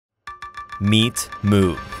Meet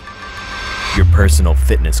MOOV, your personal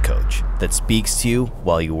fitness coach that speaks to you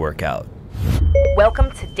while you work out. Welcome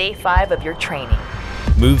to day 5 of your training.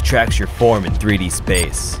 MOOV tracks your form in 3D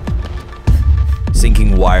space,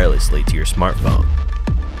 syncing wirelessly to your smartphone.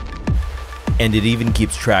 And it even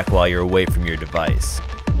keeps track while you're away from your device.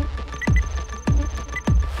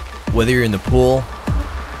 Whether you're in the pool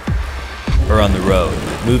or on the road,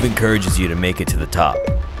 MOOV encourages you to make it to the top.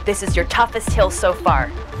 This is your toughest hill so far.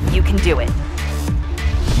 You can do it.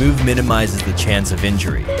 MOOV minimizes the chance of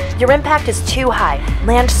injury Your impact is too high.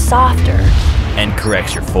 Land softer. and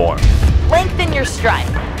corrects your form. Lengthen your stride.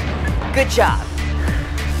 Good job.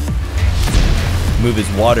 MOOV is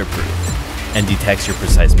waterproof and detects your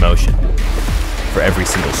precise motion for every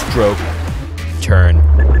single stroke, turn,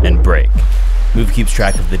 and break. MOOV keeps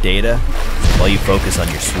track of the data while you focus on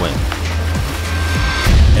your swim.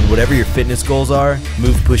 And whatever your fitness goals are,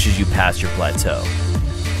 MOOV pushes you past your plateau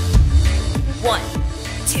 1,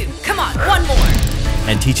 2, come on, one more.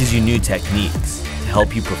 and teaches you new techniques to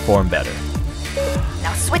help you perform better.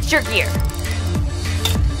 Now switch your gear.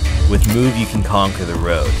 With MOOV, you can conquer the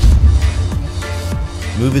road.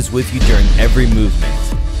 MOOV is with you during every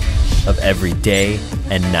movement of every day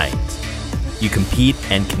and night. You compete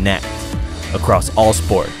and connect across all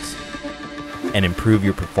sports and improve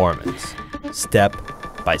your performance step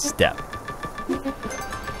by step.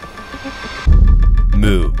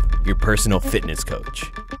 MOOV, your personal fitness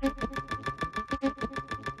coach.